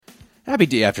Happy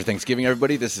day after Thanksgiving,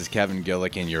 everybody. This is Kevin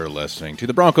Gillick, and you're listening to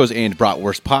the Broncos and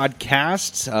Bratwurst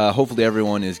podcast. Hopefully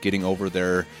everyone is getting over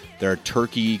their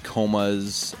turkey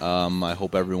comas. I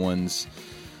hope everyone's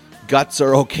guts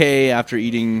are okay after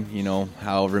eating,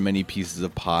 however many pieces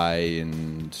of pie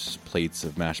and plates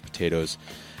of mashed potatoes.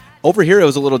 Over here, it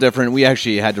was a little different. We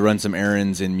actually had to run some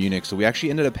errands in Munich, so we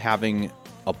actually ended up having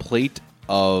a plate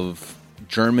of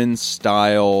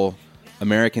German-style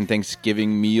American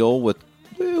Thanksgiving meal with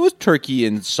turkey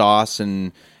and sauce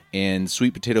and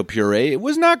sweet potato puree. It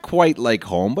was not quite like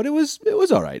home, but it was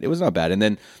all right. It was not bad.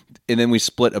 And then we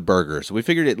split a burger. So we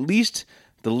figured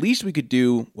the least we could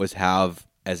do was have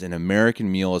as an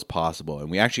American meal as possible.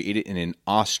 And we actually ate it in an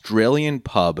Australian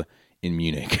pub in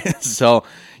Munich. So,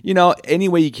 any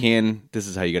way you can, this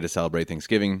is how you got to celebrate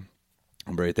Thanksgiving.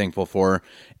 I'm very thankful for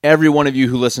every one of you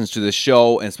who listens to this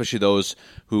show, and especially those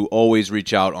who always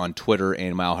reach out on Twitter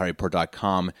and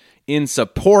milehighreport.com in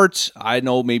support. I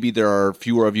know maybe there are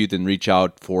fewer of you than reach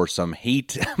out for some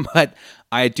hate, but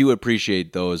I do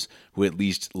appreciate those who at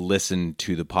least listen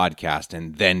to the podcast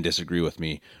and then disagree with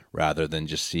me rather than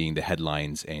just seeing the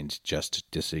headlines and just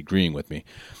disagreeing with me.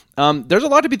 There's a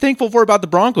lot to be thankful for about the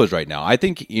Broncos right now. I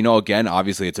think, again,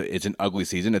 obviously it's an ugly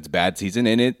season, it's a bad season,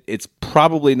 and it's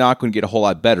probably not going to get a whole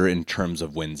lot better in terms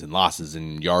of wins and losses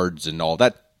and yards and all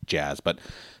that jazz. But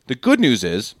the good news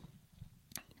is,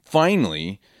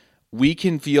 finally, we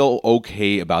can feel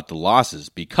okay about the losses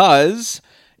because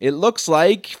it looks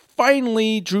like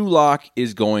finally Drew Lock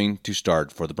is going to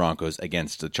start for the Broncos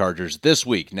against the Chargers this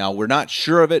week. Now, we're not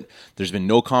sure of it. There's been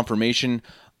no confirmation.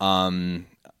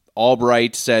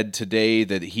 Albright said today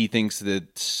that he thinks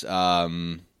that,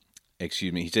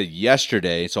 he said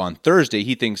yesterday, so on Thursday,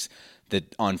 he thinks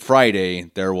that on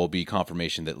Friday there will be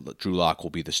confirmation that Drew Lock will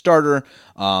be the starter.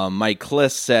 Mike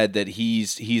Klis said that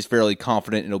he's fairly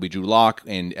confident it'll be Drew Lock,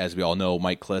 and as we all know,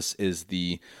 Mike Klis is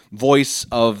the voice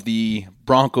of the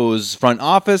Broncos front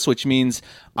office, which means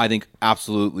I think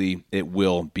absolutely it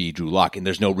will be Drew Lock, and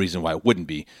there's no reason why it wouldn't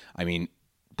be. I mean,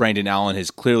 Brandon Allen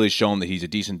has clearly shown that he's a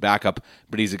decent backup,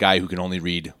 but he's a guy who can only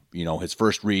read, his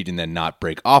first read and then not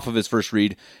break off of his first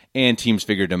read, and teams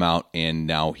figured him out, and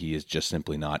now he is just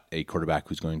simply not a quarterback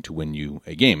who's going to win you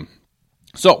a game.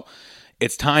 So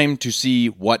it's time to see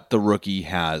what the rookie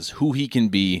has, who he can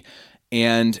be,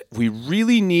 and we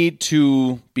really need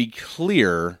to be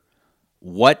clear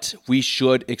what we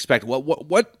should expect.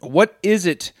 What is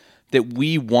it that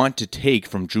we want to take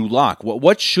from Drew Lock?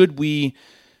 What should we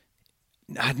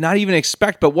not even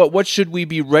expect, but what should we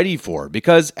be ready for?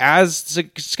 Because as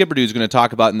Skipper Dude is going to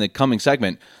talk about in the coming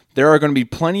segment, there are going to be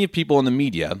plenty of people in the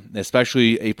media,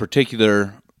 especially a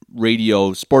particular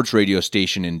sports radio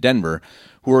station in Denver,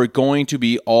 who are going to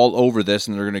be all over this,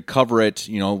 and they're going to cover it,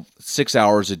 6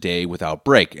 hours a day without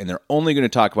break. And they're only going to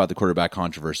talk about the quarterback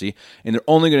controversy, and they're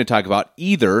only going to talk about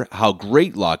either how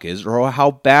great Lock is or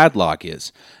how bad Lock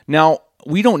is. Now,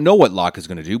 we don't know what Lock is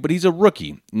going to do, but he's a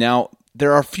rookie. Now,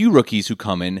 there are few rookies who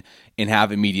come in and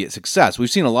have immediate success.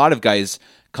 We've seen a lot of guys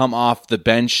come off the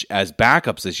bench as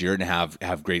backups this year and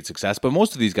have great success, but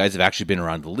most of these guys have actually been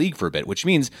around the league for a bit, which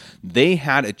means they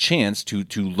had a chance to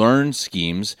learn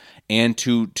schemes and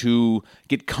to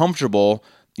get comfortable,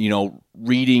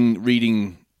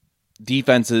 reading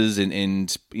defenses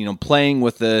and playing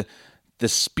with the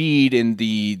speed and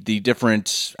the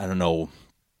different,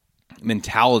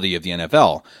 mentality of the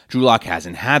NFL. Drew Lock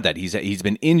hasn't had that. He's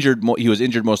been injured. He was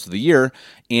injured most of the year,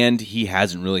 and he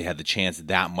hasn't really had the chance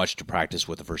that much to practice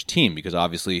with the first team because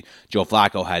obviously Joe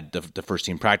Flacco had the first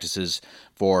team practices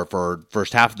for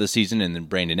first half of the season, and then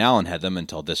Brandon Allen had them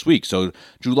until this week. So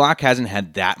Drew Lock hasn't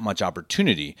had that much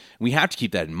opportunity. We have to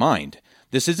keep that in mind.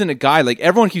 This isn't a guy, like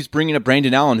everyone keeps bringing up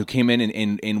Brandon Allen who came in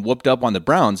and whooped up on the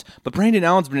Browns, but Brandon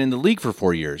Allen's been in the league for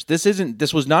 4 years. This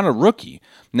was not a rookie.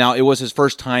 Now, it was his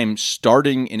first time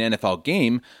starting an NFL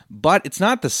game, but it's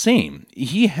not the same.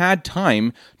 He had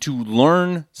time to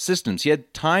learn systems. He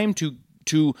had time to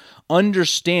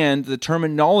understand the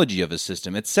terminology of a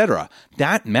system, etc.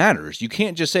 That matters. You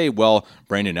can't just say, well,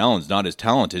 Brandon Allen's not as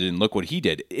talented and look what he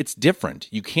did. It's different.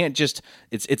 You can't just,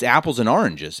 it's apples and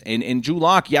oranges. And Drew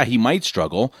Lock, yeah, he might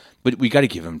struggle, but we got to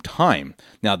give him time.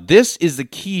 Now, this is the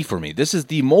key for me. This is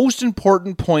the most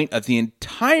important point of the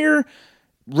entire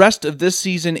rest of this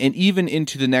season and even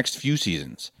into the next few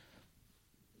seasons,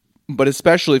 but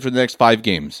especially for the next 5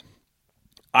 games.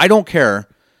 I don't care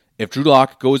if Drew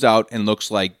Lock goes out and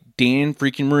looks like Dan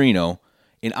freaking Marino,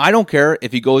 and I don't care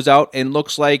if he goes out and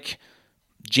looks like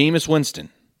Jameis Winston.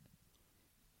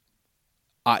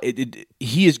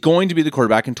 He is going to be the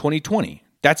quarterback in 2020.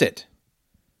 That's it.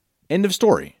 End of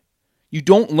story. You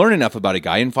don't learn enough about a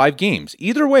guy in 5 games.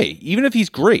 Either way, even if he's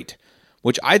great,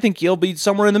 which I think he'll be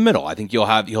somewhere in the middle. I think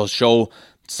he'll show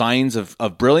signs of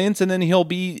brilliance, and then he'll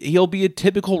be a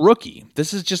typical rookie.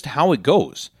 This is just how it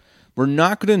goes. We're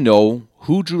not going to know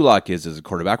who Drew Lock is as a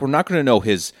quarterback. We're not going to know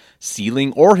his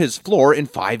ceiling or his floor in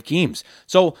 5 games.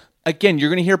 So again, you're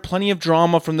going to hear plenty of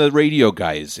drama from the radio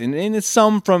guys, and it's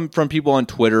some from people on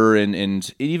Twitter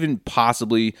and even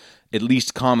possibly at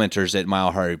least commenters at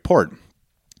Mile High Report.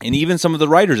 And even some of the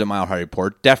writers at Mile High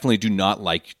Report definitely do not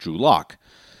like Drew Lock.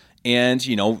 And,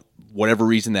 whatever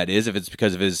reason that is, if it's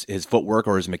because of his footwork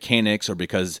or his mechanics or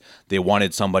because they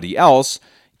wanted somebody else,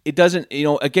 it doesn't,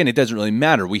 again, it doesn't really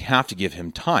matter. We have to give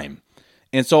him time.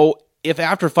 And so if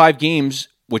after 5 games,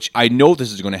 which I know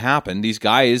this is going to happen, these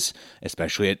guys,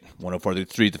 especially at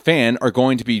 104.3 The Fan, are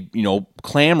going to be,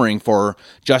 clamoring for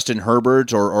Justin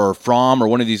Herbert or Fromm or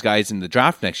one of these guys in the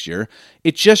draft next year.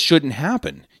 It just shouldn't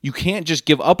happen. You can't just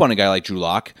give up on a guy like Drew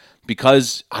Lock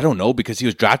because he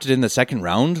was drafted in the 2nd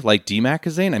round like DMAC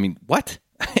is saying. I mean, what?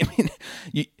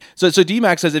 So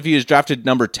DMAC says if he was drafted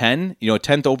number 10,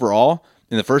 10th overall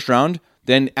in the 1st round,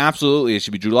 then absolutely it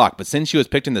should be Drew Lock. But since he was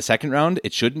picked in the 2nd round,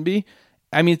 it shouldn't be.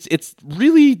 I mean, it's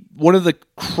really one of the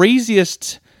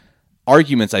craziest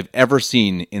arguments I've ever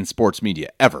seen in sports media,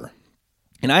 ever.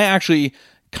 And I actually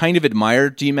kind of admire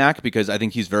DMAC because I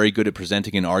think he's very good at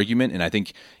presenting an argument, and I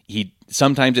think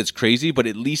sometimes it's crazy, but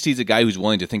at least he's a guy who's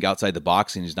willing to think outside the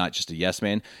box, and he's not just a yes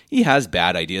man. He has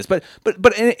bad ideas, but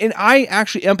I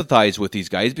actually empathize with these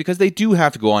guys because they do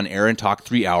have to go on air and talk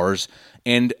 3 hours,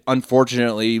 and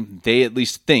unfortunately, they at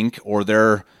least think, or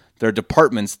their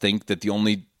departments think, that the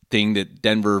only thing that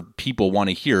Denver people want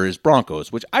to hear is Broncos,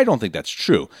 which I don't think that's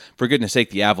true. For goodness sake,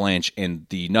 the Avalanche and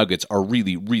the Nuggets are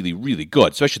really, really, really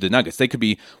good, especially the Nuggets. They could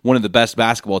be one of the best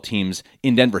basketball teams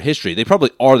in Denver history. They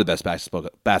probably are the best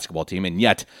basketball team, and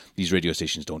yet these radio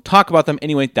stations don't talk about them.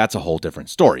 Anyway, that's a whole different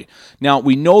story. Now,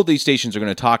 we know these stations are going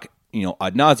to talk,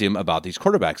 ad nauseum about these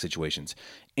quarterback situations,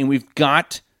 and we've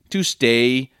got to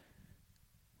stay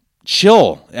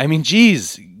chill. I mean,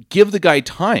 geez, give the guy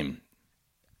time.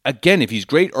 Again, if he's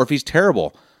great or if he's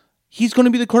terrible, he's going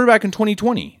to be the quarterback in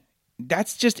 2020.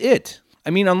 That's just it. I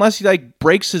mean, unless he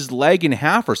breaks his leg in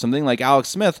half or something like Alex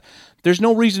Smith, there's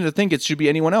no reason to think it should be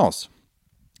anyone else.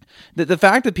 The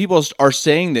fact that people are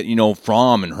saying that,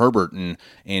 Fromm and Herbert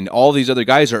and all these other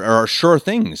guys are sure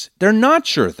things. They're not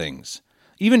sure things.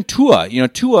 Even Tua,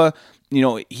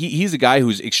 he's a guy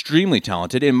who's extremely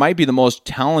talented and might be the most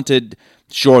talented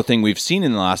sure thing we've seen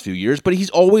in the last few years, but he's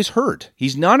always hurt.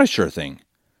 He's not a sure thing.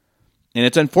 And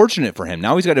it's unfortunate for him.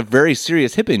 Now he's got a very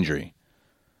serious hip injury.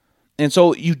 And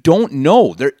so you don't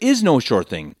know. There is no sure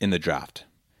thing in the draft.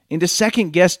 And to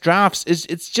second guess drafts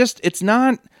it's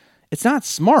not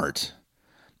smart.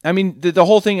 I mean, the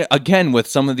whole thing, again, with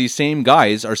some of these same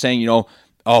guys are saying,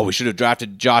 we should have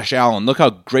drafted Josh Allen. Look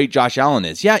how great Josh Allen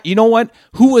is. Yeah, you know what?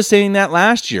 Who was saying that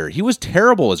last year? He was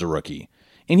terrible as a rookie.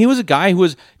 And he was a guy who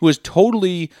was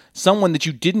totally someone that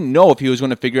you didn't know if he was going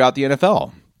to figure out the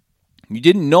NFL. You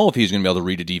didn't know if he was going to be able to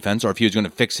read a defense or if he was going to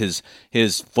fix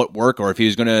his footwork or if he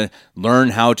was going to learn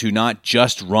how to not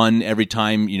just run every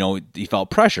time, he felt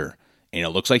pressure. And it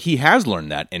looks like he has learned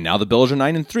that. And now the Bills are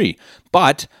 9-3.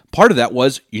 But part of that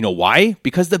was, why?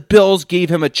 Because the Bills gave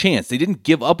him a chance. They didn't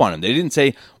give up on him. They didn't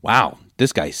say, wow,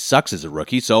 this guy sucks as a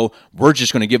rookie, so we're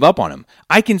just going to give up on him.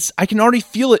 I can already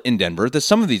feel it in Denver that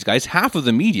some of these guys, half of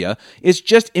the media, is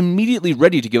just immediately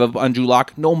ready to give up on Drew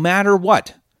Lock no matter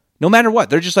what. No matter what.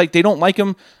 They're just they don't like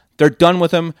him. They're done with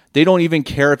him. They don't even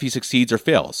care if he succeeds or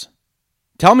fails.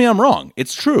 Tell me I'm wrong.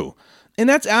 It's true. And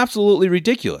that's absolutely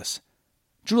ridiculous.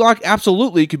 Drew Lock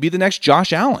absolutely could be the next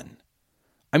Josh Allen.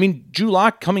 I mean, Drew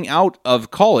Lock coming out of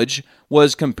college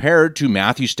was compared to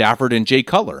Matthew Stafford and Jay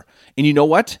Cutler. And you know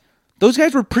what? Those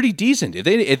guys were pretty decent. If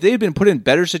they had been put in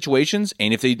better situations,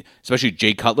 and if especially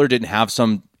Jay Cutler didn't have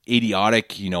some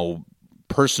idiotic,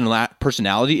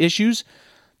 personality issues,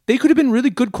 they could have been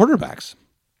really good quarterbacks.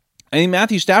 I mean,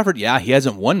 Matthew Stafford, yeah, he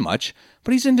hasn't won much,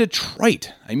 but he's in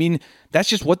Detroit. I mean, that's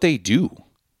just what they do.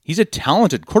 He's a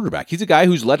talented quarterback. He's a guy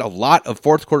who's led a lot of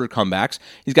fourth quarter comebacks.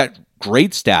 He's got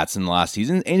great stats in the last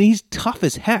season, and he's tough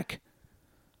as heck.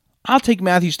 I'll take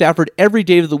Matthew Stafford every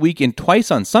day of the week and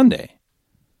twice on Sunday.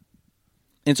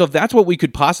 And so if that's what we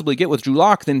could possibly get with Drew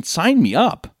Lock, then sign me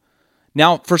up.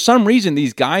 Now, for some reason,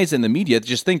 these guys in the media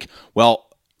just think, well,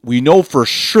 we know for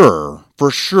sure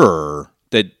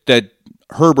that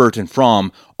Herbert and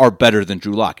Fromm are better than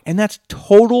Drew Lock. And that's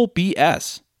total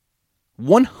BS.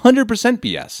 100%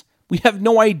 BS. We have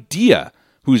no idea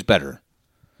who's better.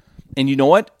 And you know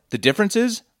what? The difference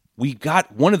is we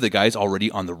got one of the guys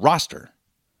already on the roster.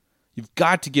 You've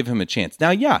got to give him a chance.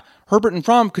 Now, yeah, Herbert and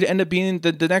Fromm could end up being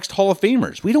the next Hall of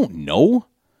Famers. We don't know.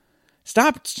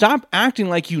 Stop acting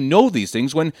like you know these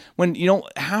things when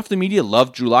half the media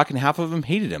loved Drew Lock and half of them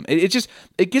hated him.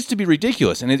 It gets to be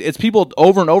ridiculous, and it's people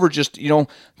over and over just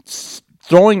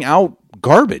throwing out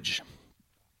garbage.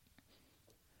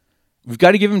 We've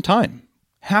got to give him time.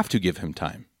 Have to give him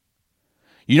time.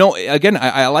 Again,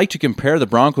 I like to compare the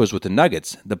Broncos with the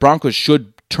Nuggets. The Broncos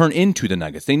should turn into the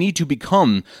Nuggets. They need to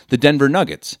become the Denver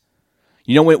Nuggets.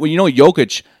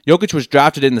 Jokic was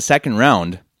drafted in the second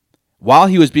round. While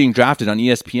he was being drafted on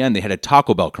ESPN, they had a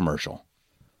Taco Bell commercial.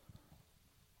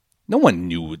 No one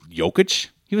knew Jokic.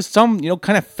 He was some,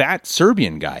 kind of fat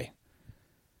Serbian guy.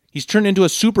 He's turned into a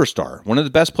superstar, one of the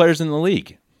best players in the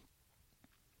league.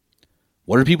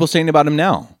 What are people saying about him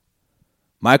now?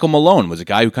 Michael Malone was a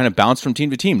guy who kind of bounced from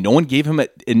team to team. No one gave him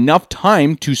enough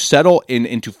time to settle in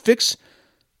and to fix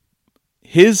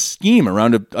his scheme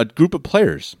around a group of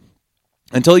players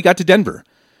until he got to Denver.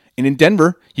 And in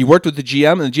Denver, he worked with the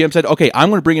GM, and the GM said, okay, I'm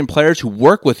going to bring in players who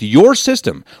work with your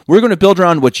system. We're going to build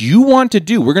around what you want to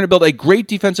do. We're going to build a great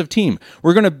defensive team.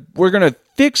 We're going to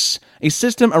fix a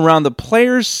system around the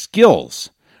players'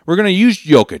 skills. We're going to use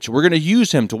Jokic. We're going to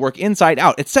use him to work inside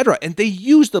out, etc. And they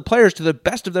use the players to the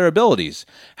best of their abilities.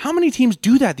 How many teams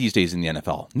do that these days in the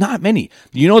NFL? Not many.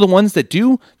 The ones that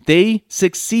do, they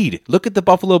succeed. Look at the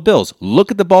Buffalo Bills.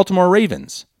 Look at the Baltimore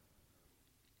Ravens.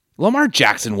 Lamar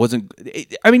Jackson wasn't...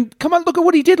 come on, look at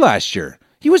what he did last year.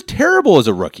 He was terrible as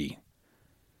a rookie.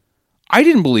 I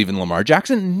didn't believe in Lamar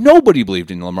Jackson. Nobody believed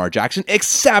in Lamar Jackson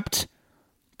except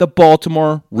the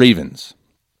Baltimore Ravens.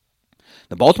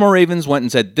 The Baltimore Ravens went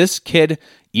and said, this kid,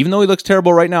 even though he looks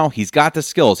terrible right now, he's got the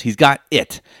skills. He's got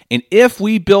it. And if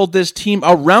we build this team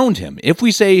around him, if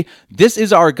we say, this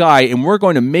is our guy and we're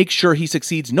going to make sure he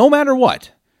succeeds no matter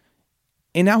what,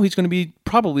 and now he's going to be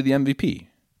probably the MVP.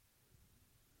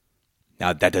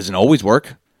 Now, that doesn't always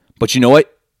work, but you know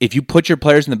what? If you put your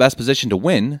players in the best position to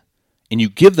win and you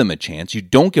give them a chance, you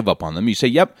don't give up on them, you say,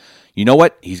 yep, you know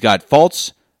what? He's got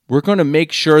faults. We're going to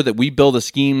make sure that we build a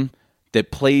scheme that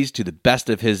plays to the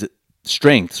best of his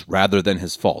strengths rather than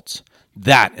his faults.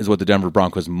 That is what the Denver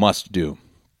Broncos must do.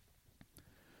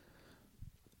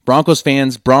 Broncos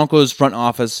fans, Broncos front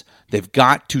office, they've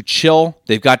got to chill.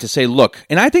 They've got to say, look,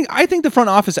 and I think the front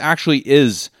office actually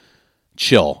is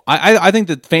chill. I think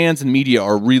that fans and media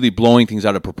are really blowing things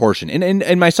out of proportion,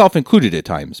 and myself included at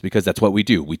times, because that's what we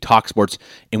do. We talk sports,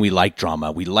 and we like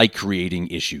drama. We like creating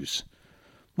issues,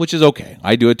 which is okay.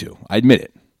 I do it too. I admit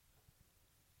it.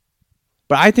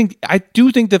 But I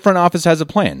do think the front office has a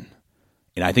plan,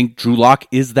 and I think Drew Lock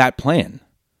is that plan.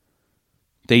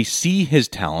 They see his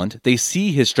talent, they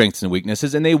see his strengths and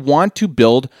weaknesses, and they want to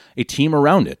build a team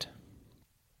around it.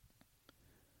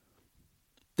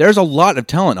 There's a lot of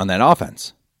talent on that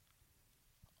offense.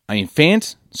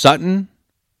 Fant, Sutton,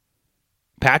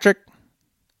 Patrick,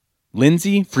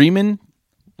 Lindsey, Freeman,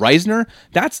 Reisner,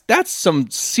 that's some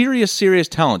serious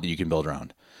talent that you can build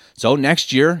around. So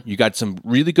next year, you got some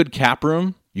really good cap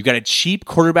room. You got a cheap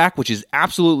quarterback, which is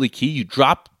absolutely key. You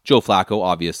drop Joe Flacco,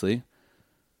 obviously.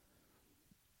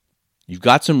 You've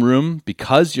got some room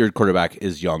because your quarterback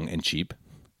is young and cheap.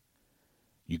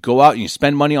 You go out and you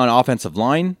spend money on offensive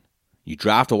line. You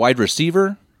draft a wide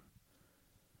receiver.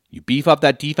 You beef up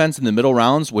that defense in the middle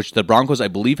rounds, which the Broncos, I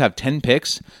believe, have 10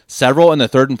 picks, several in the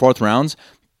third and fourth rounds.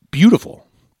 Beautiful.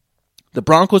 The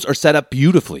Broncos are set up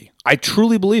beautifully. I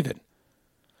truly believe it.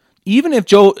 Even if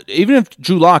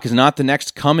Drew Lock is not the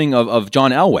next coming of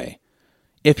John Elway,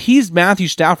 if he's Matthew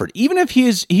Stafford, even if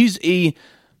he's a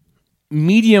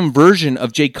medium version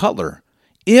of Jay Cutler,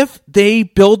 if they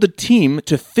build a team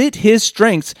to fit his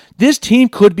strengths, this team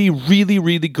could be really,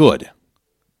 really good.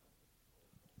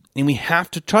 And we have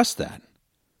to trust that.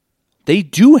 They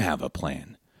do have a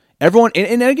plan. Everyone,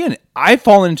 and again, I've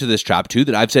fallen into this trap too,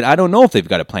 that I've said, I don't know if they've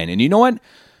got a plan. And you know what?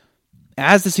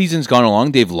 As the season's gone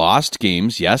along, they've lost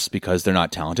games, yes, because they're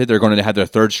not talented. They're going to have their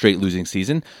third straight losing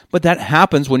season, but that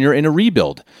happens when you're in a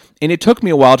rebuild. And it took me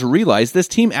a while to realize this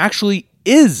team actually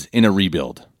is in a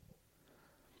rebuild.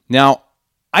 Now,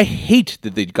 I hate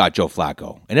that they got Joe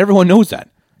Flacco, and everyone knows that.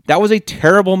 That was a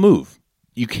terrible move.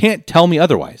 You can't tell me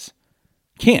otherwise.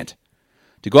 Can't.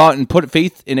 To go out and put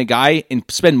faith in a guy and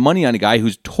spend money on a guy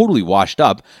who's totally washed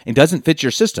up and doesn't fit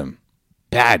your system.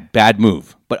 Bad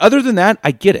move. But other than that,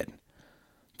 I get it.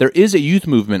 There is a youth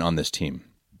movement on this team,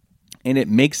 and it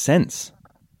makes sense.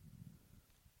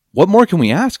 What more can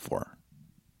we ask for?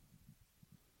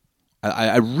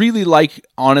 I really like,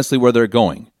 honestly, where they're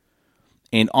going.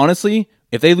 And honestly,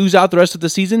 if they lose out the rest of the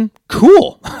season,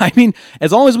 cool. I mean,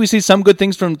 as long as we see some good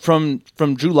things from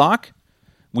Drew Lock,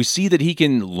 we see that he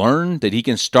can learn, that he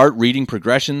can start reading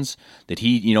progressions, that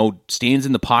he, stands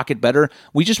in the pocket better.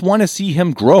 We just want to see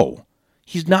him grow.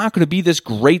 he's not going to be this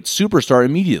great superstar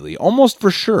immediately, almost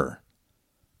for sure.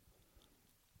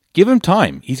 Give him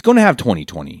time. He's going to have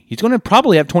 2020. He's going to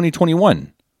probably have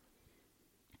 2021.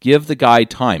 Give the guy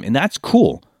time, and that's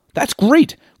cool. That's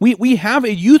great. We have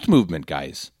a youth movement,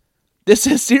 guys. This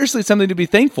is seriously something to be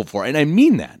thankful for, and I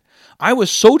mean that. I was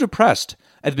so depressed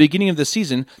at the beginning of the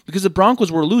season because the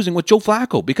Broncos were losing with Joe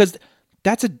Flacco, because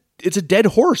it's a dead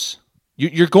horse.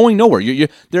 You're going nowhere.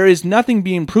 There is nothing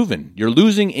being proven. You're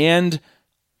losing, and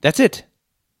that's it.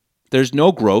 There's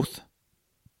no growth,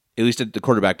 at least at the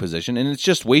quarterback position, and it's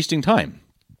just wasting time.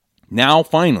 Now,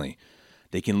 finally,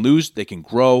 they can lose, they can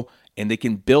grow, and they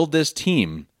can build this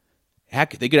team.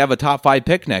 Heck, they could have a top 5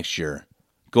 pick next year.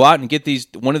 Go out and get these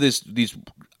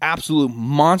absolute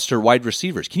monster wide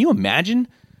receivers. Can you imagine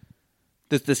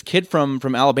this kid from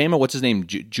Alabama? What's his name?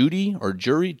 Judy,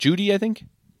 I think.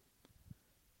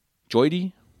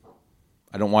 Joydy.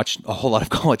 I don't watch a whole lot of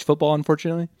college football,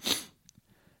 unfortunately.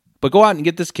 But go out and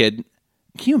get this kid.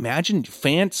 Can you imagine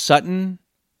Fant, Sutton,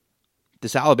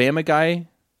 this Alabama guy,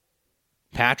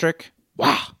 Patrick?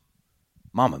 Wow.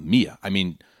 Mamma mia. I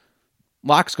mean,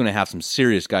 Locke's going to have some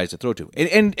serious guys to throw to.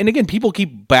 And again, people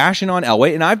keep bashing on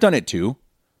Elway, and I've done it too.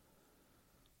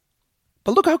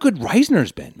 But look how good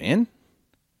Reisner's been, man.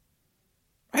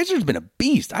 Reisner's been a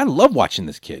beast. I love watching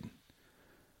this kid.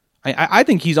 I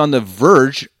think he's on the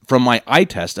verge, from my eye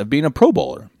test, of being a Pro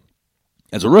Bowler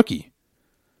as a rookie.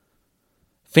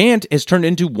 Fant has turned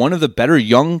into one of the better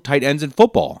young tight ends in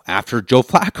football after Joe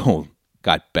Flacco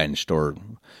got benched or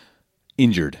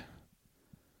injured.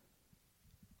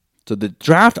 So the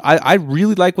draft, I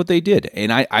really like what they did.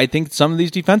 And I think some of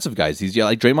these defensive guys, these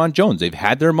like Draymond Jones, they've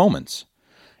had their moments.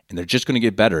 And they're just going to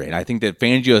get better. And I think that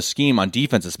Fangio's scheme on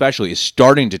defense especially is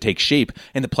starting to take shape.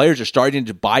 And the players are starting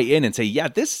to buy in and say, yeah,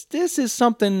 this is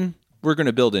something we're going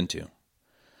to build into.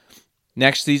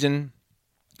 Next season,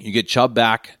 you get Chubb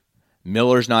back.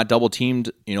 Miller's not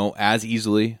double-teamed, as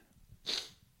easily.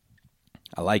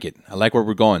 I like it. I like where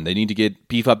we're going. They need to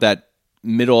beef up that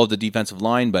middle of the defensive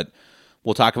line, but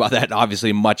we'll talk about that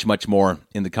obviously much, much more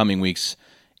in the coming weeks.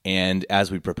 And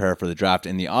as we prepare for the draft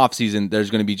in the offseason,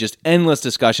 there's going to be just endless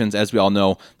discussions, as we all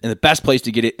know. And the best place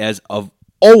to get it, as of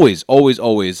always,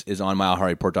 is on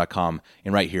milehighreport.com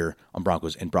and right here on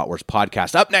Broncos and Bratwurst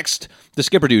Podcast. Up next, the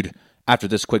Skipper Dude after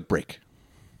this quick break.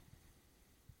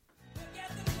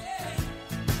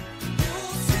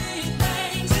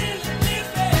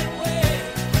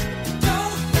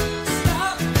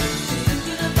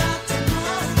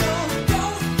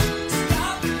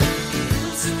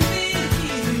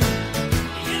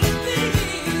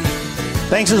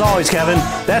 Thanks as always, Kevin.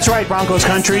 That's right, Broncos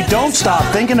country. Don't stop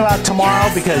thinking about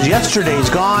tomorrow, because yesterday's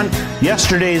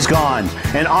gone.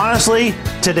 And honestly,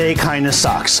 today kind of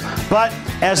sucks. But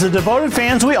as the devoted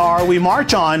fans we are, we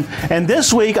march on. And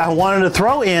this week, I wanted to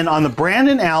throw in on the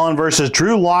Brandon Allen versus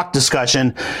Drew Lock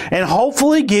discussion and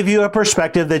hopefully give you a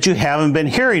perspective that you haven't been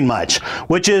hearing much,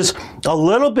 which is a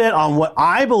little bit on what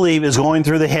I believe is going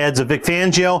through the heads of Vic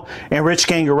Fangio and Rich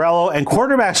Gangarello and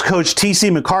quarterbacks coach T.C.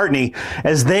 McCartney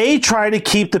as they try to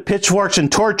keep the pitchforks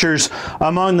and tortures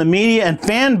among the media and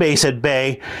fan base at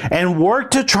bay and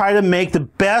work to try to make the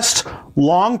best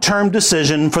long-term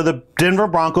decision for the Denver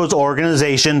Broncos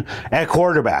organization at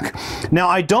quarterback. Now,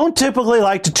 I don't typically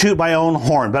like to toot my own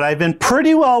horn, but I've been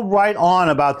pretty well right on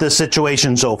about this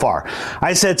situation so far.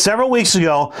 I said several weeks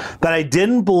ago that I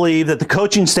didn't believe that the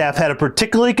coaching staff had a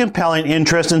particularly compelling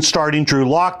interest in starting Drew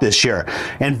Lock this year,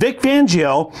 and Vic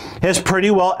Fangio has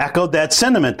pretty well echoed that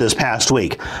sentiment this past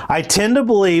week. I tend to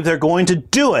believe they're going to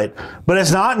do it, but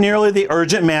it's not nearly the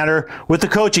urgent matter with the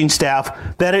coaching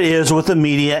staff that it is with the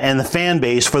media and the fan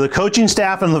base. For the coaching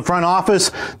staff and the front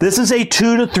office, this is a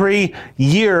 2 to 3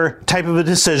 year type of a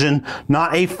decision,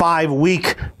 not a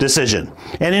 5-week decision.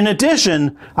 And in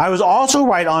addition, I was also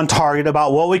right on target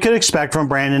about what we could expect from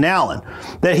Brandon Allen,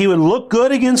 that he would look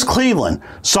good against Cleveland,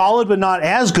 solid but not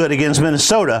as good against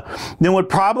Minnesota, then would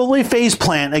probably face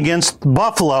plant against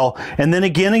Buffalo and then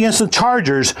again against the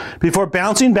Chargers before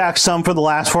bouncing back some for the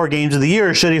last 4 games of the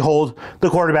year should he hold the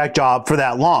quarterback job for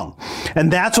that long.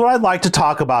 And that's what I'd like to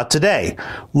talk about today.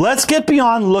 Let's get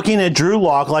beyond looking at Drew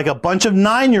Lock like a bunch of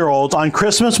 9-year-olds on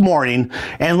Christmas morning,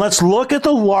 and let's look at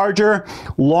the larger,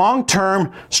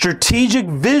 long-term strategic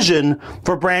vision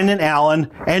for Brandon Allen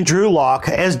and Drew Lock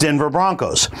as Denver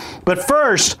Broncos. But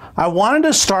first, I wanted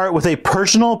to start with a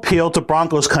personal appeal to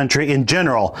Broncos country in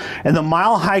general, and the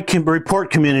Mile High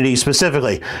Report community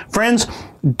specifically. Friends,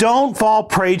 don't fall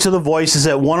prey to the voices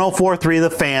at 104.3 The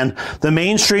Fan, the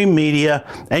mainstream media,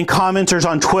 and commenters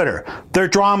on Twitter. They're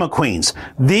drama queens.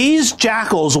 These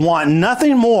jackals want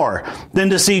nothing more than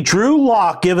to see Drew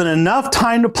Lock given enough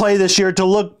time to play this year to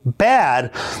look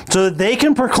bad so that they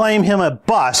can proclaim him a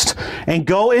bust and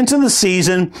go into the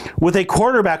season with a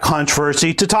quarterback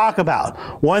controversy to talk about.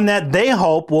 One that they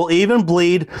hope will even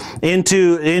bleed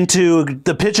into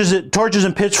the torches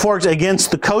and pitchforks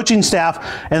against the coaching staff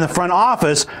and the front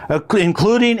office,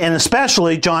 including and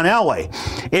especially John Elway.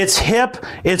 It's hip,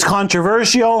 it's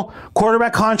controversial.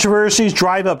 Quarterback controversies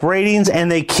drive up ratings,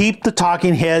 and they keep the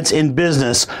talking heads in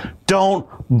business. Don't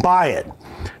buy it.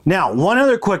 Now, one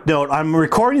other quick note. I'm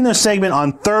recording this segment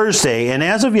on Thursday, and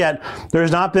as of yet, there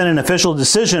has not been an official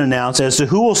decision announced as to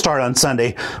who will start on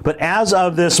Sunday, but as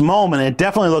of this moment, it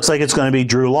definitely looks like it's going to be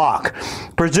Drew Lock.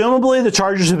 Presumably, the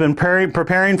Chargers have been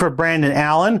preparing for Brandon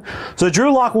Allen, so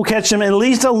Drew Lock will catch them at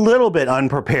least a little bit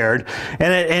unprepared,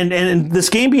 and this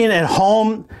game being at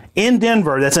home in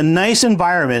Denver, that's a nice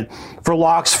environment for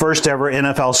Lock's first ever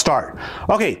NFL start.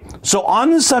 Okay, so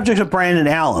on the subject of Brandon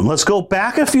Allen, let's go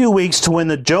back a few weeks to when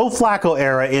the Joe Flacco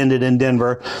era ended in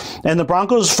Denver and the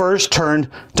Broncos first turned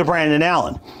to Brandon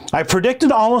Allen. I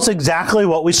predicted almost exactly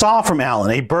what we saw from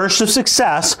Allen, a burst of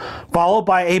success followed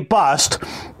by a bust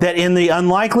that in the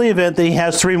unlikely event that he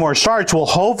has 3 more starts will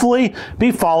hopefully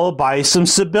be followed by some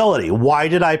stability. Why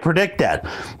did I predict that?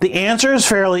 The answer is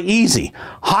fairly easy.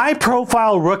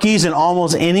 High-profile rookies in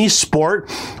almost any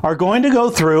sport are going to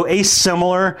go through a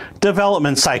similar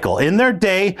development cycle. In their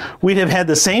day, we'd have had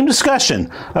the same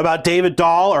discussion about David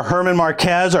Dahl or Herman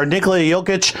Marquez or Nikola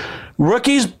Jokic.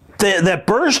 Rookies that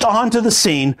burst onto the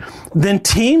scene, then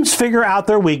teams figure out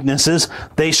their weaknesses.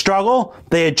 They struggle,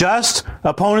 they adjust.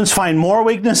 Opponents find more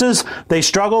weaknesses. They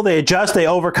struggle, they adjust, they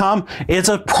overcome. It's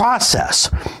a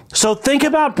process. So think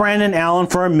about Brandon Allen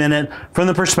for a minute from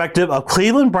the perspective of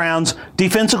Cleveland Browns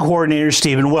defensive coordinator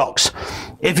Stephen Wilks.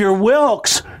 If you're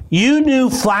Wilks, you knew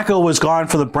Flacco was gone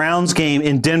for the Browns game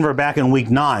in Denver back in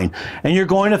Week 9, and you're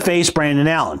going to face Brandon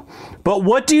Allen. But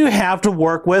what do you have to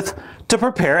work with to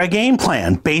prepare a game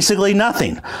plan? Basically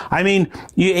nothing. I mean,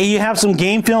 you have some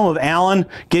game film of Allen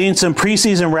getting some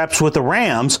preseason reps with the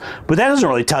Rams, but that doesn't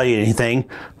really tell you anything.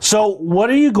 So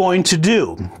what are you going to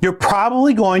do? You're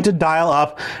probably going to dial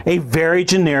up a very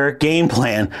generic game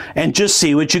plan and just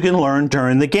see what you can learn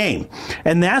during the game.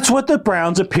 And that's what the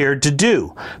Browns appeared to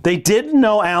do. They didn't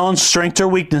know Allen's strengths or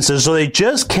weaknesses, so they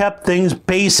just kept things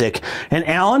basic. And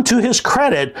Allen, to his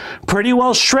credit, pretty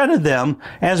well shredded them,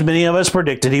 as many of us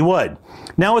predicted he would.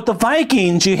 Now with the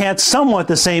Vikings, you had somewhat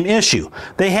the same issue.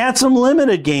 They had some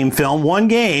limited game film, one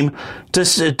game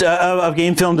of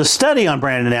game film to study on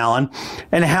Brandon Allen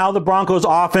and how the Broncos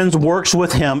offense works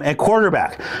with him at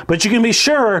quarterback. But you can be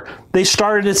sure they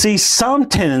started to see some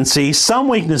tendency, some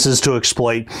weaknesses to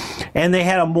exploit, and they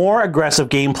had a more aggressive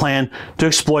game plan to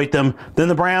exploit them than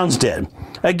the Browns did.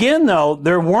 Again, though,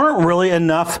 there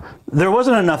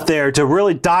wasn't enough there to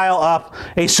really dial up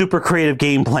a super creative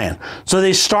game plan. So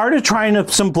they started trying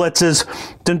some blitzes,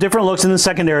 some different looks in the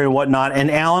secondary and whatnot,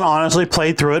 and Allen honestly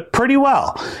played through it pretty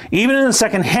well. Even in the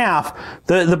second half,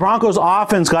 the Broncos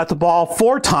offense got the ball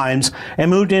 4 times and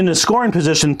moved into scoring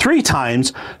position 3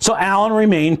 times, so Allen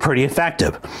remained pretty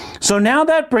effective. So now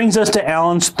that brings us to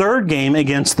Allen's third game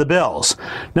against the Bills.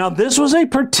 Now this was a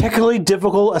particularly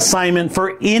difficult assignment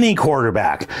for any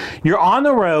quarterback. You're on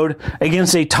the road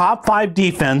against a top 5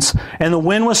 defense, and the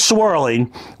wind was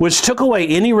swirling, which took away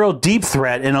any real deep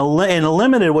threat and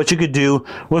limited what you could do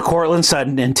with Courtland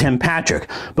Sutton and Tim Patrick.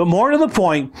 But more to the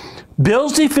point,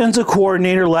 Bills defensive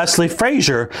coordinator Leslie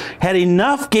Frazier had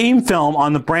enough game film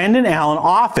on the Brandon Allen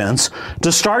offense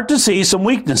to start to see some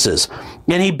weaknesses,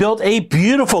 and he built a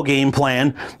beautiful game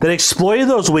plan that exploited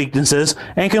those weaknesses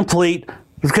and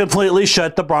completely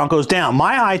shut the Broncos down.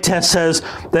 My eye test says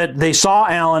that they saw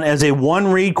Allen as a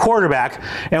one-read quarterback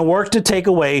and worked to take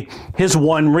away his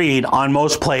one read on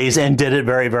most plays and did it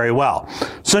very, very well.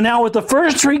 So now with the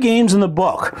first 3 games in the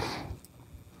book,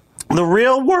 the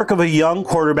real work of a young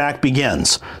quarterback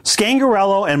begins.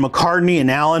 Scangarello and McCartney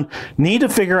and Allen need to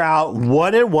figure out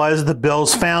what it was the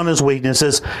Bills found as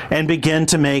weaknesses and begin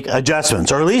to make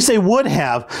adjustments. Or at least they would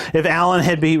have if Allen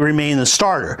had remained the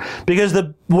starter. Because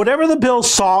whatever the Bills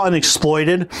saw and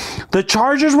exploited, the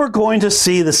Chargers were going to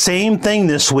see the same thing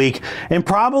this week and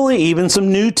probably even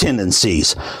some new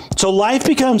tendencies. So life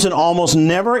becomes an almost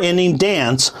never-ending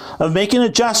dance of making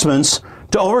adjustments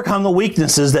to overcome the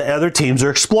weaknesses that other teams are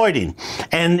exploiting.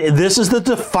 And this is the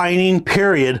defining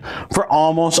period for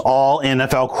almost all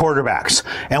NFL quarterbacks.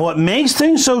 And what makes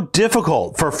things so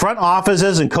difficult for front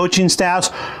offices and coaching staffs,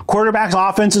 quarterbacks,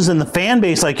 offenses, and the fan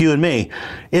base like you and me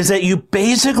is that you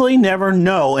basically never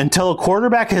know until a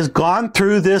quarterback has gone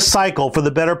through this cycle for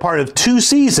the better part of 2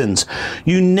 seasons.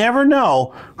 You never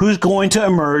know who's going to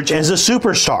emerge as a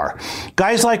superstar.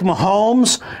 Guys like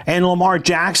Mahomes and Lamar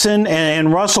Jackson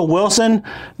and Russell Wilson,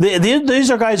 these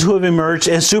are guys who have emerged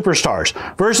as superstars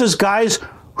versus guys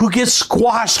who get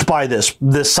squashed by this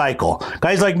cycle.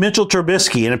 Guys like Mitchell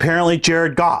Trubisky and apparently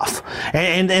Jared Goff.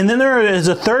 And then there is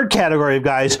a third category of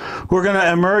guys who are going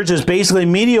to emerge as basically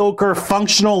mediocre,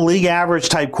 functional, league average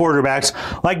type quarterbacks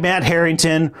like Matt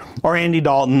Harrington or Andy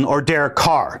Dalton or Derek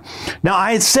Carr. Now,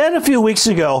 I had said a few weeks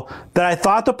ago that I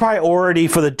thought the priority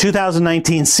for the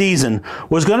 2019 season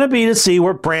was going to be to see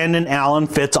where Brandon Allen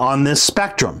fits on this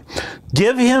spectrum.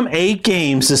 Give him 8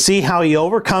 games to see how he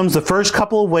overcomes the first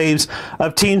couple of waves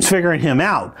of teams figuring him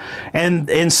out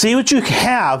and see what you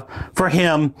have for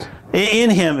him in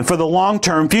him for the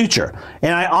long-term future.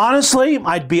 And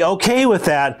I'd be okay with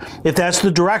that if that's the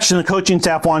direction the coaching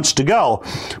staff wants to go.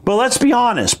 But let's be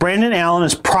honest, Brandon Allen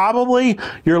is probably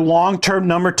your long-term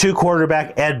number 2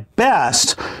 quarterback at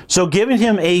best. So giving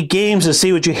him 8 games to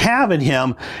see what you have in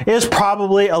him is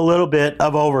probably a little bit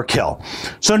of overkill.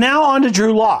 So now on to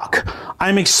Drew Lock.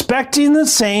 I'm expecting the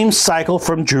same cycle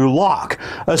from Drew Lock.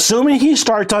 Assuming he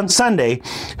starts on Sunday,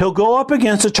 he'll go up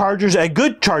against a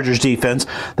good Chargers defense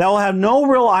that will have no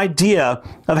real idea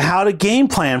of how to game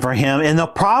plan for him, and they'll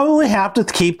probably have to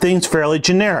keep things fairly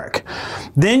generic.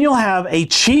 Then you'll have a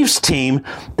Chiefs team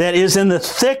that is in the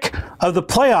thick of the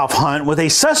playoff hunt with a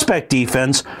suspect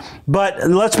defense, but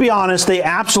let's be honest, they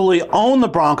absolutely own the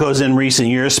Broncos in recent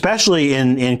years, especially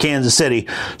in Kansas City.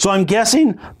 So I'm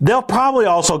guessing they'll probably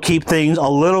also keep things a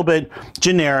little bit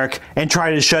generic and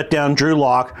try to shut down Drew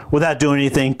Lock without doing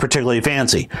anything particularly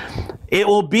fancy. It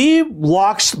will be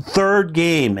Lock's 3rd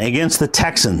game against the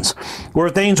Texans, where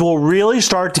things will really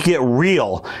start to get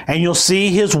real, and you'll see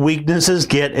his weaknesses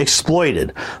get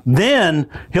exploited. Then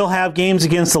he'll have games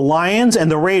against the Lions and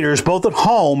the Raiders, both at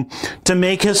home, to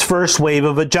make his first wave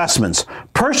of adjustments.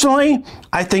 Personally,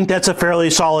 I think that's a fairly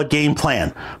solid game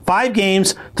plan. 5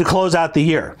 games to close out the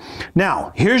year.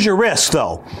 Now, here's your risk,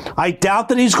 though. I doubt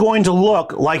that he's going to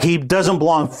look like he doesn't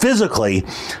belong physically,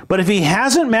 but if he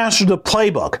hasn't mastered the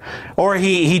playbook, or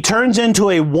he turns into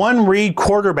a one-read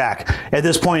quarterback at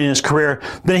this point in his career,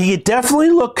 then he definitely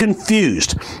look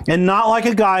confused and not like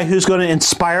a guy who's going to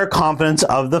inspire confidence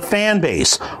of the fan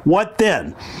base. What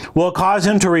then? Will it cause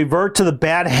him to revert to the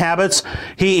bad habits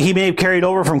he may have carried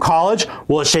over from college?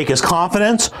 Will it shake his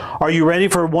confidence? Are you ready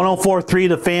for 104.3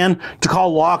 The Fan to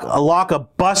call Lock a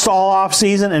bust all off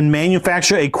season and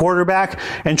manufacture a quarterback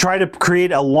and try to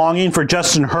create a longing for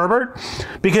Justin Herbert?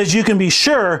 Because you can be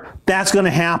sure that's going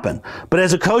to happen. But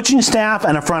as a coaching staff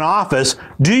and a front office,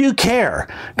 do you care?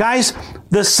 Guys,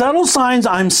 the subtle signs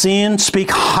I'm seeing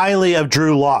speak highly of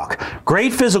Drew Lock.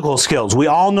 Great physical skills, we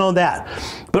all know that.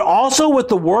 But also with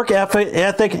the work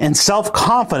ethic and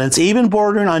self-confidence, even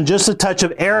bordering on just a touch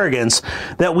of arrogance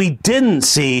that we didn't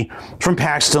see from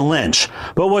Paxton Lynch.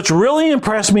 But what's really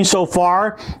impressed me so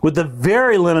far, with the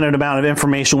very limited amount of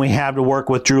information we have to work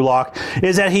with Drew Lock,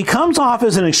 is that he comes off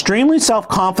as an extremely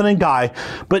self-confident guy,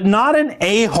 but not an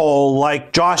a-hole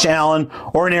like Josh Allen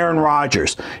or an Aaron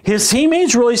Rodgers. His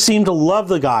teammates really seem to love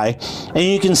the guy, and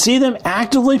you can see them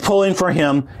actively pulling for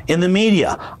him in the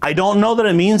media. I don't know that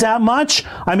it means that much.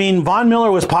 I mean, Von Miller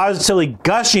was positively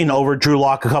gushing over Drew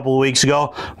Lock a couple of weeks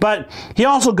ago, but he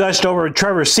also gushed over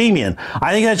Trevor Siemian.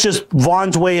 I think that's just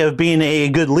Von's way of being a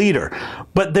good leader.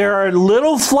 But there are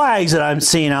little flags that I'm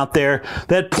seeing out there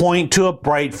that point to a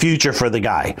bright future for the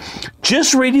guy.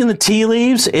 Just reading the tea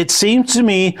leaves, it seems to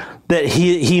me that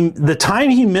the time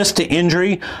he missed to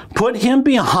injury put him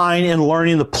behind in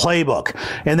learning the playbook.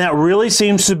 And that really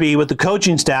seems to be what the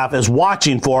coaching staff is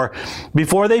watching for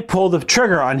before they pull the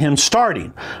trigger on him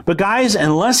starting. But guys,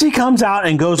 unless he comes out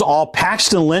and goes all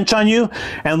Paxton Lynch on you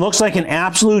and looks like an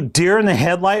absolute deer in the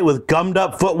headlight with gummed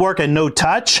up footwork and no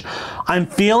touch, I'm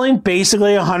feeling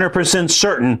basically 100%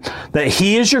 certain that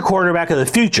he is your quarterback of the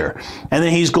future. And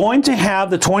that he's going to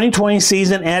have the 2020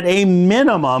 season at a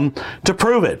minimum to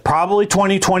prove it. Probably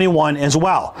 2021 as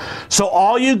well. So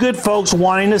all you good folks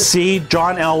wanting to see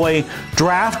John Elway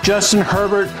draft Justin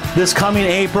Herbert this coming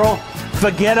April,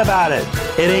 forget about it.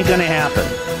 It ain't going to happen.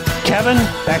 Kevin,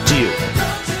 back to you.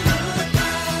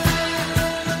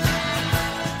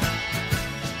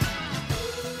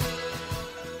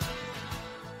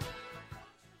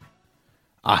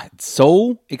 It's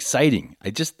so exciting.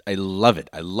 I love it.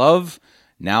 I love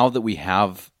now that we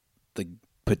have the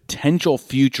potential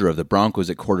future of the Broncos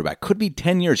at quarterback, could be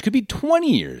 10 years, could be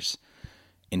 20 years,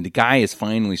 and the guy is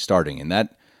finally starting, and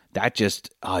that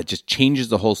just changes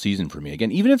the whole season for me.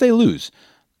 Again, even if they lose,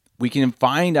 we can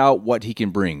find out what he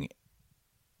can bring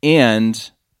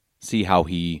and see how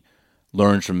he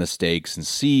learns from mistakes and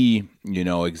see,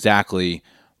 exactly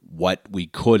what we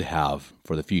could have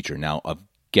for the future. Now,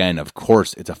 again, of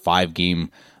course, it's a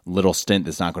 5-game little stint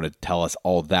that's not going to tell us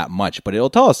all that much, but it'll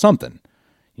tell us something.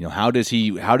 How does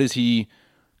he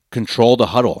control the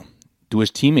huddle? Do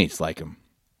his teammates like him?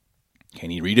 Can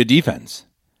he read a defense?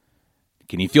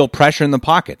 Can he feel pressure in the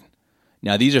pocket?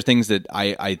 Now, these are things that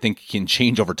I think can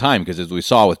change over time, because as we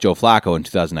saw with Joe Flacco in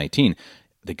 2019,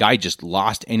 the guy just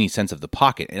lost any sense of the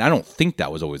pocket, and I don't think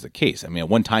that was always the case. I mean, at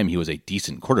one time, he was a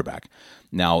decent quarterback.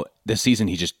 Now, this season,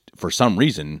 he just, for some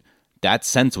reason, that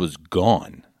sense was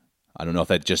gone. I don't know if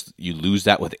that just, you lose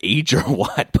that with age or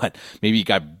what, but maybe he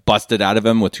got busted out of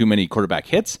him with too many quarterback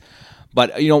hits.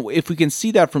 But, if we can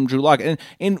see that from Drew Lock,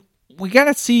 and we got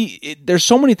to see, there's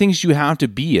so many things you have to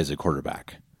be as a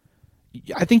quarterback.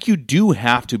 I think you do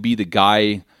have to be the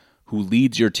guy who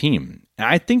leads your team. And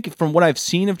I think from what I've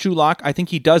seen of Drew Lock, I think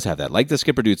he does have that. Like the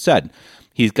Skipper Dude said,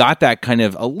 he's got that kind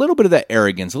of, a little bit of that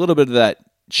arrogance, a little bit of that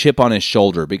chip on his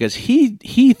shoulder, because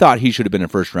he thought he should have been a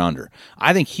first rounder.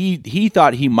 I think he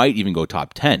thought he might even go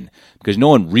top 10, because no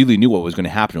one really knew what was going to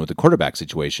happen with the quarterback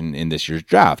situation in this year's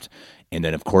draft. And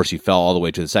then, of course, he fell all the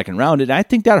way to the second round, and I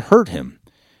think that hurt him.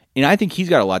 And I think he's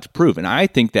got a lot to prove, and I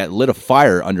think that lit a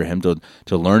fire under him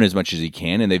to learn as much as he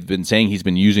can. And they've been saying he's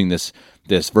been using this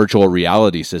virtual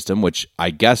reality system, which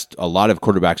I guess a lot of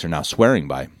quarterbacks are now swearing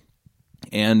by.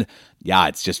 And yeah,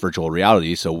 it's just virtual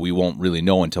reality, so we won't really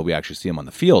know until we actually see him on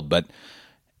the field. But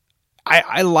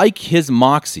I like his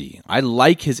moxie. I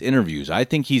like his interviews. I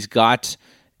think he's got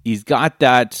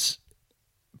that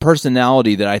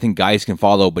personality that I think guys can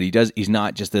follow, but he's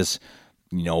not just this,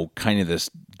 kind of this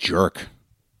jerk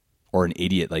or an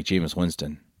idiot like Jameis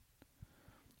Winston.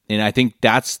 And I think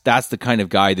that's the kind of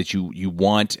guy that you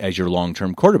want as your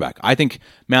long-term quarterback. I think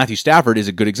Matthew Stafford is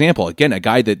a good example. Again, a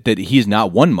guy that he's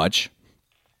not won much,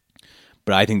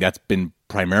 but I think that's been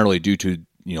primarily due to,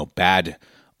 bad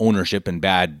ownership and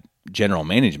bad general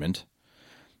management.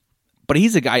 But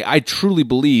he's a guy, I truly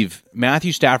believe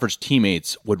Matthew Stafford's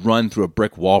teammates would run through a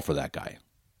brick wall for that guy.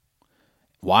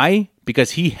 Why?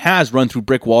 Because he has run through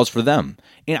brick walls for them.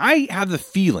 And I have the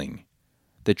feeling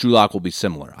that Drew Lock will be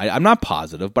similar. I'm not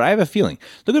positive, but I have a feeling.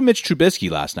 Look at Mitch Trubisky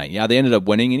last night. Yeah, they ended up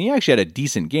winning, and he actually had a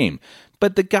decent game.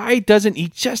 But the guy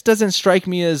just doesn't strike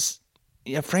me as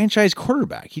a franchise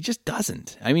quarterback. He just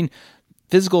doesn't. I mean,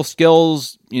 physical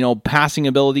skills, passing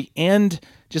ability, and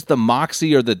just the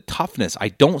moxie or the toughness, I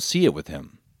don't see it with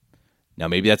him. Now,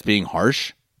 maybe that's being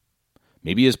harsh.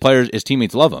 Maybe his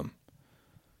teammates love him.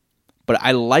 But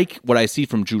I like what I see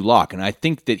from Drew Lock, and I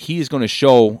think that he is going to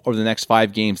show over the next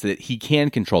 5 games that he can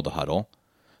control the huddle,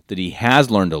 that he has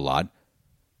learned a lot,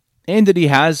 and that he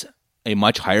has a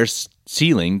much higher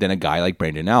ceiling than a guy like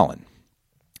Brandon Allen.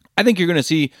 I think you're going to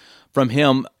see from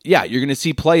him, you're going to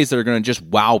see plays that are going to just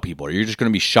wow people, or you're just going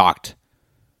to be shocked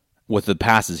with the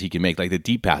passes he can make, like the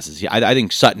deep passes. I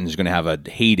think Sutton is going to have a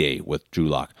heyday with Drew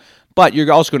Lock. But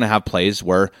you're also going to have plays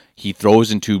where he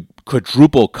throws into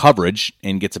quadruple coverage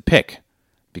and gets a pick,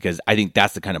 because I think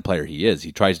that's the kind of player he is.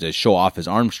 He tries to show off his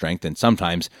arm strength, and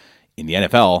sometimes in the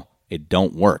NFL, it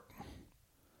don't work.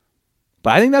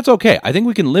 But I think that's okay. I think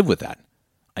we can live with that.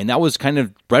 And that was kind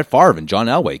of Brett Favre and John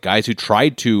Elway, guys who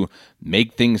tried to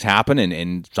make things happen,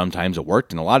 and sometimes it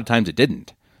worked, and a lot of times it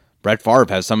didn't. Brett Favre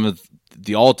has some of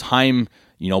the all-time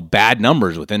bad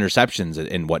numbers with interceptions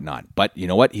and whatnot. But you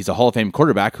know what? He's a Hall of Fame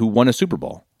quarterback who won a Super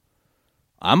Bowl.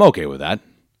 I'm okay with that.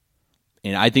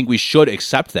 And I think we should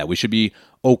accept that. We should be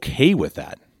okay with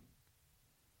that.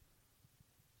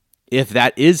 If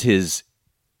that is his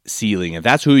ceiling, if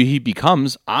that's who he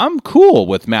becomes, I'm cool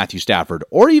with Matthew Stafford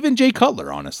or even Jay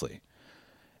Cutler, honestly.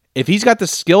 If he's got the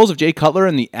skills of Jay Cutler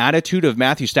and the attitude of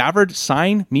Matthew Stafford,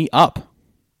 sign me up.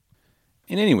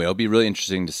 And anyway, it'll be really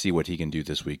interesting to see what he can do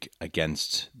this week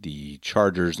against the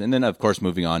Chargers. And then, of course,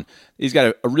 moving on, he's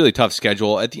got a really tough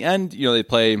schedule. At the end, they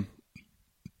play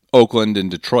Oakland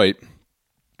and Detroit.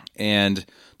 And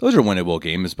those are winnable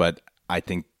games, but I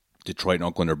think Detroit and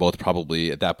Oakland are both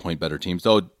probably, at that point, better teams.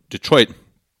 Though Detroit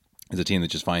is a team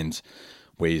that just finds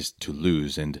ways to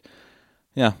lose. And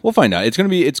yeah, we'll find out. It's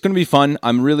gonna be fun.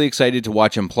 I'm really excited to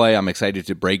watch him play. I'm excited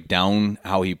to break down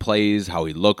how he plays, how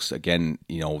he looks. Again,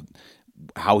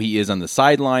 how he is on the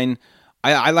sideline.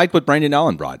 I like what Brandon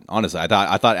Allen brought. Honestly, I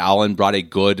thought Allen brought a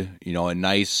good, a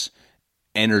nice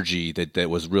energy that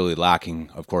was really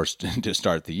lacking, of course, to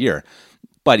start the year.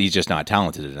 but he's just not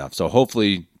talented enough. So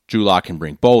hopefully Drew Lock can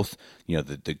bring both,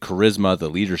 the charisma, the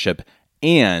leadership,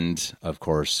 and of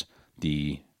course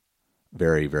the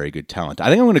very, very good talent. I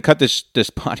think I'm going to cut this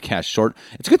podcast short.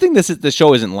 It's a good thing this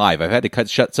show isn't live. I've had to cut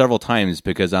shut several times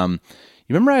because you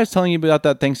remember I was telling you about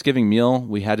that Thanksgiving meal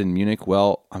we had in Munich?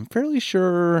 Well, I'm fairly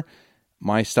sure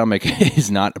my stomach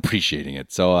is not appreciating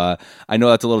it. So I know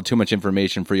that's a little too much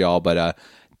information for y'all, but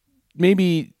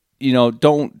maybe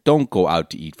don't go out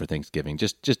to eat for Thanksgiving.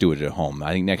 Just do it at home.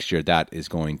 I think next year that is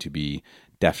going to be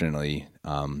definitely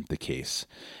the case.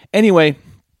 Anyway,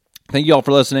 thank you all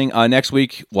for listening. Next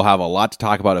week we'll have a lot to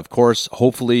talk about. Of course,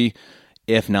 hopefully,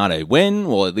 if not a win,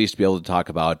 we'll at least be able to talk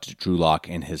about Drew Lock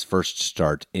and his first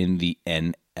start in the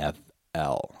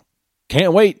NFL.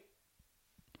 Can't wait.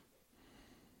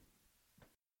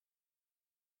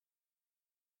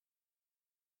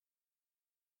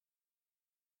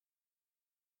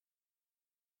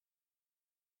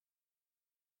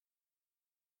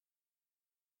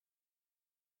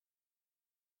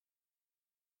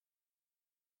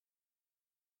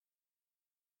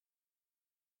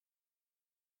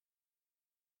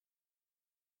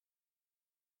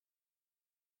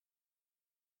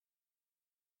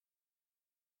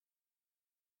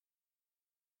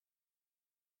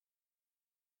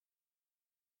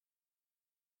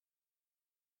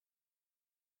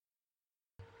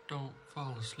 Don't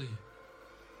fall asleep.